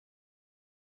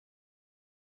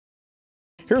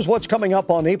Here's what's coming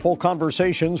up on April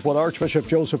Conversations with Archbishop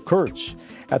Joseph Kurtz.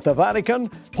 At the Vatican,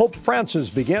 Pope Francis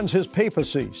begins his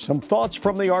papacy. Some thoughts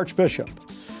from the Archbishop.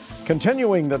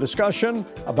 Continuing the discussion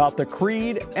about the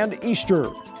Creed and Easter.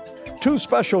 Two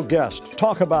special guests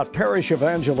talk about parish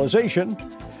evangelization.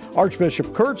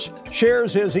 Archbishop Kurtz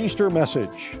shares his Easter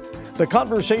message. The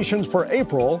conversations for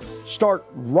April start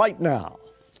right now.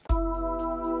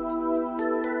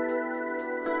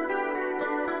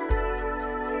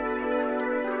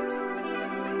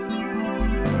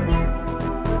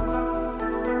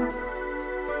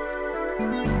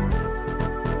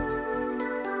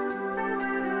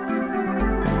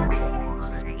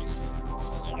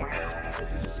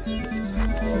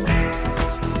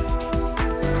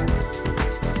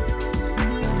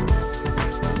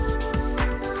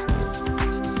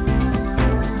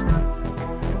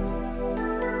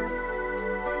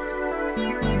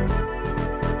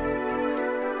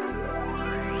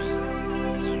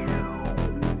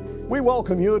 We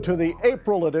welcome you to the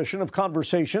April edition of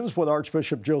Conversations with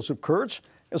Archbishop Joseph Kurtz.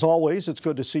 As always, it's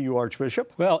good to see you,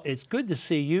 Archbishop. Well, it's good to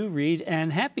see you, Reed,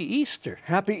 and happy Easter.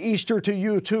 Happy Easter to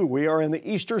you, too. We are in the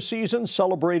Easter season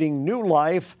celebrating new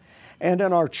life, and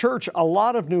in our church, a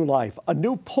lot of new life, a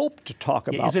new pope to talk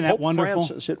about. Isn't that Pope wonderful?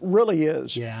 Francis. It really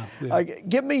is. Yeah.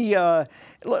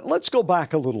 Let's go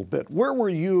back a little bit. Where were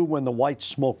you when the white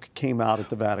smoke came out at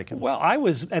the Vatican? Well, I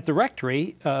was at the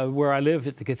rectory, where I live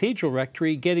at the Cathedral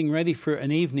Rectory, getting ready for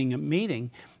an evening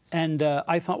meeting. And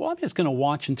I thought, well, I'm just going to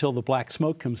watch until the black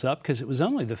smoke comes up, because it was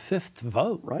only the fifth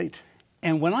vote. Right.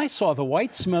 And when I saw the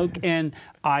white smoke and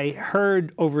I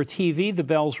heard over TV the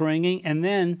bells ringing, and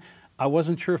then I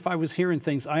wasn't sure if I was hearing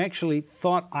things. I actually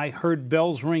thought I heard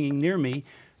bells ringing near me.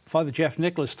 Father Jeff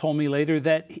Nicholas told me later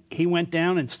that he went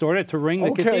down and started to ring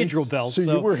the cathedral bells. So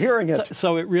you were hearing it.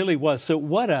 So it really was. So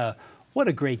what a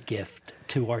great gift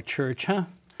to our church, huh?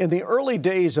 In the early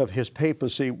days of his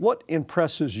papacy, what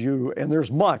impresses you, and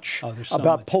there's much,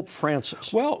 about Pope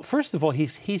Francis? Well, first of all,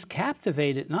 he's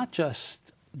captivated not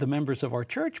just the members of our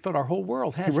church, but our whole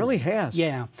world, hasn't he? He really has.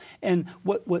 Yeah. And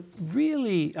what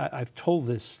really, I've told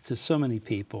this to so many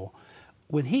people,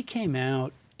 when he came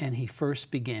out and he first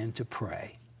began to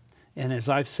pray, and as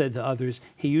I've said to others,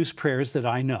 he used prayers that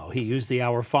I know. He used the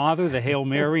Our Father, the Hail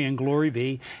Mary, and Glory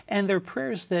Be. And they're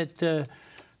prayers that,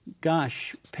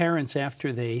 gosh, parents,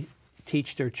 after they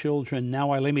teach their children,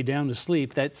 now I lay me down to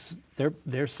sleep,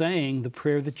 they're saying the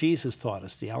prayer that Jesus taught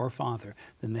us, the Our Father,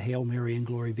 then the Hail Mary and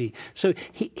Glory Be. So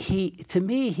to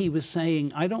me, he was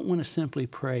saying, I don't want to simply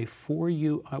pray for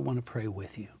you, I want to pray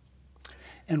with you.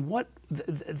 And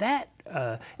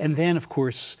and then, of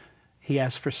course, he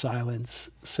asked for silence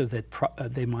so that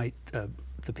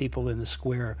the people in the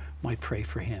square might pray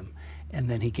for him. And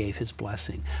then he gave his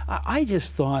blessing. I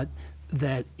just thought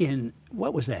that in,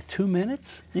 what was that, 2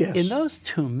 minutes? Yes. In those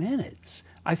 2 minutes,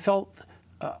 I felt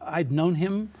I'd known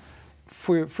him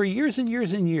for years and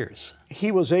years and years.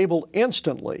 He was able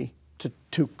instantly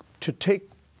to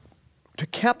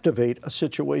captivate a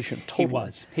situation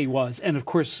totally. He was. And of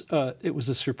course, it was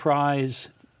a surprise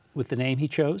with the name he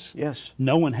chose. Yes.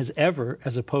 No one has ever,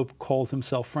 as a pope, called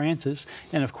himself Francis.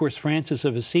 And of course, Francis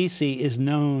of Assisi is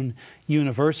known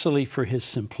universally for his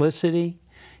simplicity,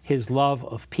 his love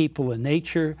of people and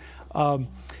nature.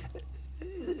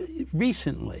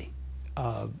 Recently,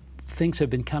 things have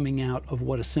been coming out of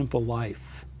what a simple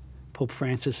life Pope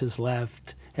Francis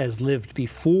has lived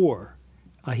before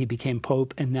he became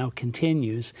Pope, and now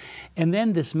continues. And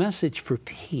then this message for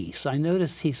peace. I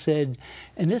noticed he said,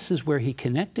 and this is where he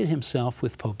connected himself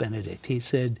with Pope Benedict. He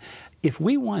said, if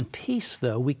we want peace,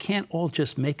 though, we can't all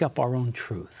just make up our own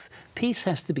truth. Peace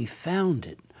has to be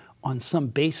founded on some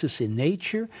basis in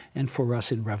nature and for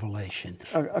us in revelation.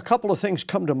 A couple of things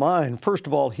come to mind. First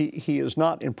of all, he is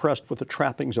not impressed with the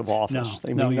trappings of office.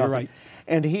 No, you're right.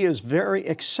 And he is very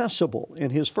accessible. In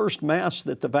his first Mass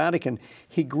at the Vatican,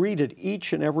 he greeted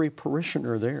each and every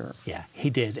parishioner there. Yeah, he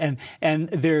did. And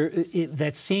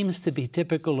that seems to be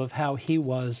typical of how he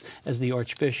was as the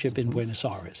Archbishop in Buenos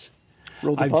Aires.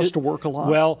 Rode the bus to work a lot.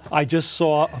 Well, I just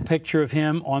saw a picture of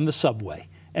him on the subway.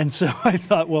 And so I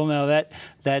thought, well, no,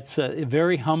 that's a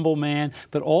very humble man,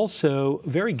 but also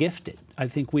very gifted. I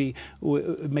think we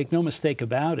make no mistake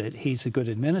about it. He's a good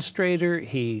administrator.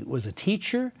 He was a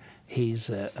teacher. He's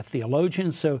a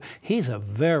theologian. So he's a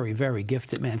very, very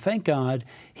gifted man. Thank God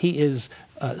he is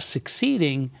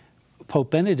succeeding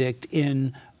Pope Benedict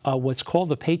in what's called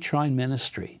the Patrine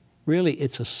Ministry. Really,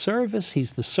 it's a service.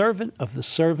 He's the servant of the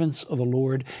servants of the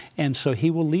Lord. And so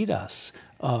he will lead us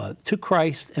to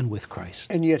Christ and with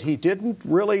Christ. And yet he didn't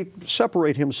really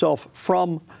separate himself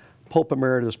from Pope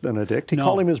Emeritus Benedict. He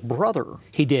called him his brother.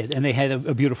 He did, and they had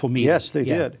a beautiful meeting. Yes, they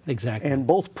did. Exactly. And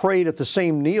both prayed at the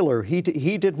same kneeler. He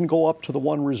didn't go up to the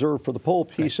one reserved for the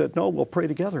Pope. He said, no, we'll pray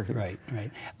together here. Right,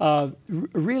 right.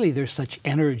 Really, there's such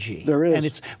energy. There is. And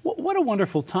it's what a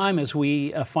wonderful time as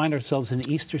we find ourselves in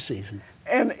the Easter season.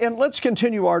 And let's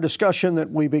continue our discussion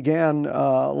that we began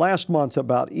last month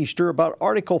about Easter, about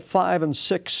Article 5 and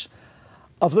 6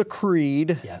 of the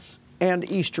Creed. Yes. And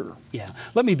Easter. Yeah.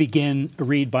 Let me begin,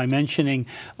 Reed, by mentioning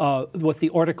what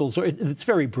the articles are. It's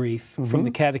very brief from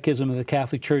the Catechism of the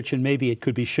Catholic Church, and maybe it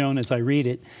could be shown as I read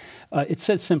it. It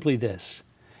says simply this: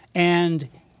 and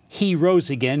he rose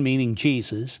again, meaning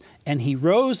Jesus, and he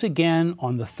rose again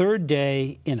on the third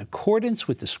day in accordance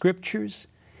with the Scriptures.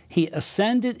 He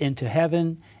ascended into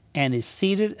heaven and is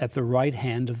seated at the right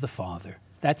hand of the Father.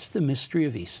 That's the mystery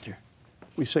of Easter.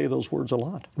 We say those words a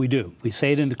lot. We do. We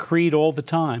say it in the Creed all the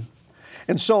time.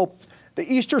 And so the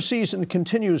Easter season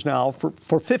continues now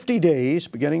for 50 days,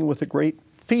 beginning with the great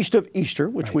feast of Easter,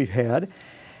 which we've had,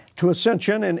 to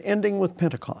Ascension and ending with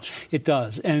Pentecost. It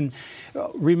does. And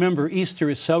remember, Easter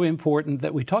is so important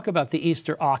that we talk about the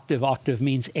Easter octave. Octave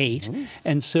means 8.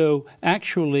 And so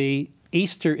actually,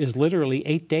 Easter is literally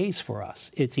 8 days for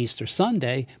us. It's Easter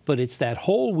Sunday, but it's that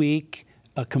whole week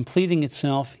completing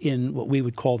itself in what we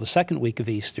would call the second week of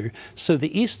Easter. So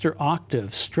the Easter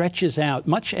octave stretches out,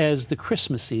 much as the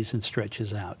Christmas season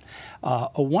stretches out.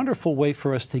 A wonderful way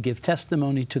for us to give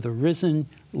testimony to the risen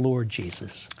Lord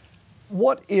Jesus.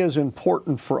 What is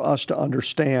important for us to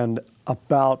understand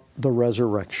about the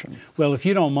resurrection? Well, if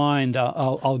you don't mind,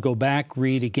 I'll go back,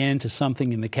 read again to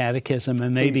something in the Catechism,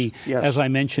 and maybe, as I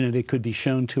mentioned it could be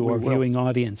shown to our viewing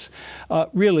audience.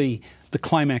 Really, the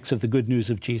climax of the good news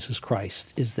of Jesus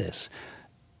Christ is this.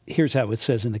 Here's how it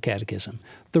says in the Catechism.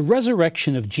 The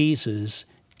resurrection of Jesus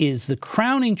is the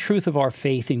crowning truth of our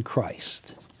faith in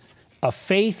Christ, a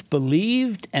faith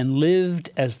believed and lived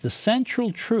as the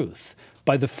central truth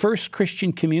by the first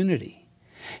Christian community,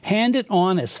 handed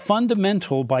on as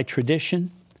fundamental by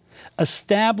tradition,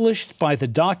 established by the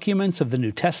documents of the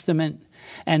New Testament,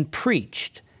 and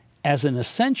preached as an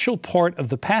essential part of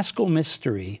the Paschal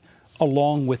mystery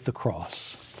along with the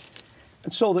cross.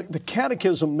 And so the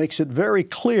Catechism makes it very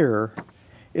clear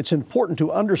it's important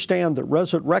to understand the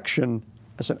resurrection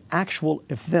as an actual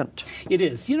event. It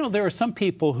is. You know, there are some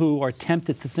people who are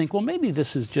tempted to think, well, maybe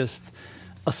this is just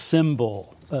a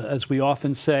symbol. As we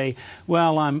often say,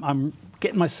 well, I'm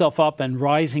getting myself up and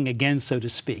rising again, so to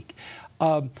speak.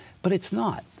 But it's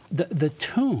not. The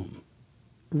tomb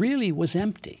really was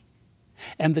empty.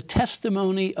 And the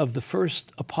testimony of the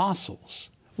first apostles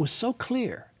was so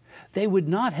clear. They would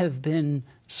not have been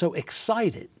so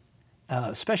excited,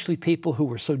 especially people who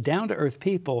were so down-to-earth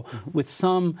people, with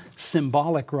some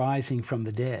symbolic rising from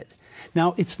the dead.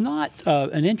 Now, it's not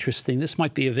this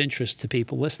might be of interest to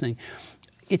people listening,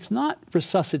 it's not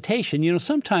resuscitation. You know,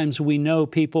 sometimes we know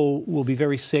people will be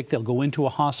very sick, they'll go into a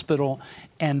hospital,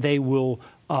 and they will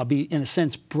be, in a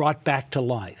sense, brought back to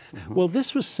life. Well,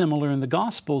 this was similar in the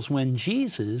Gospels when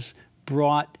Jesus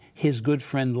brought his good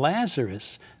friend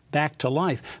Lazarus back to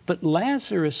life. But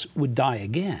Lazarus would die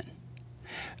again.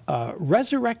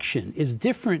 Resurrection is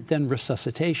different than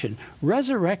resuscitation.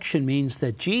 Resurrection means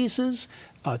that Jesus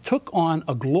took on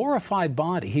a glorified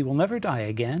body. He will never die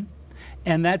again.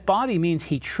 And that body means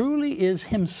he truly is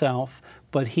himself,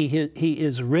 but he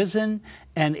is risen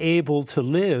and able to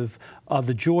live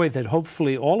the joy that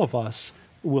hopefully all of us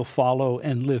will follow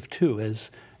and live too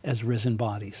as risen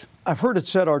bodies. I've heard it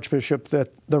said, Archbishop, that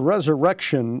the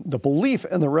resurrection, the belief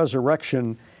in the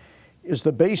resurrection, is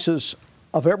the basis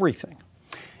of everything.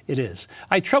 It is.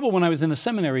 I had trouble when I was in the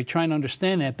seminary trying to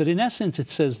understand that, but in essence it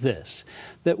says this,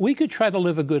 that we could try to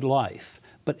live a good life,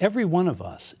 but every one of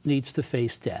us needs to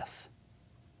face death.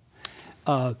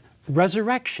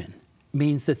 Resurrection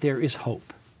means that there is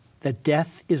hope, that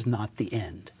death is not the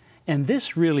end. And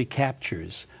this really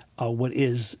captures what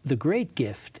is the great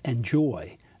gift and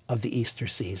joy of the Easter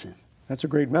season. That's a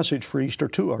great message for Easter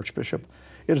too, Archbishop.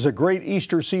 It is a great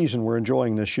Easter season we're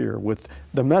enjoying this year with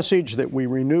the message that we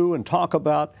renew and talk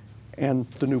about and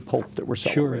the new Pope that we're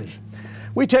celebrating. Sure is.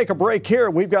 We take a break here.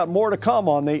 We've got more to come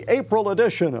on the April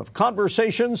edition of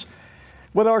Conversations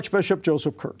with Archbishop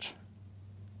Joseph Kurtz.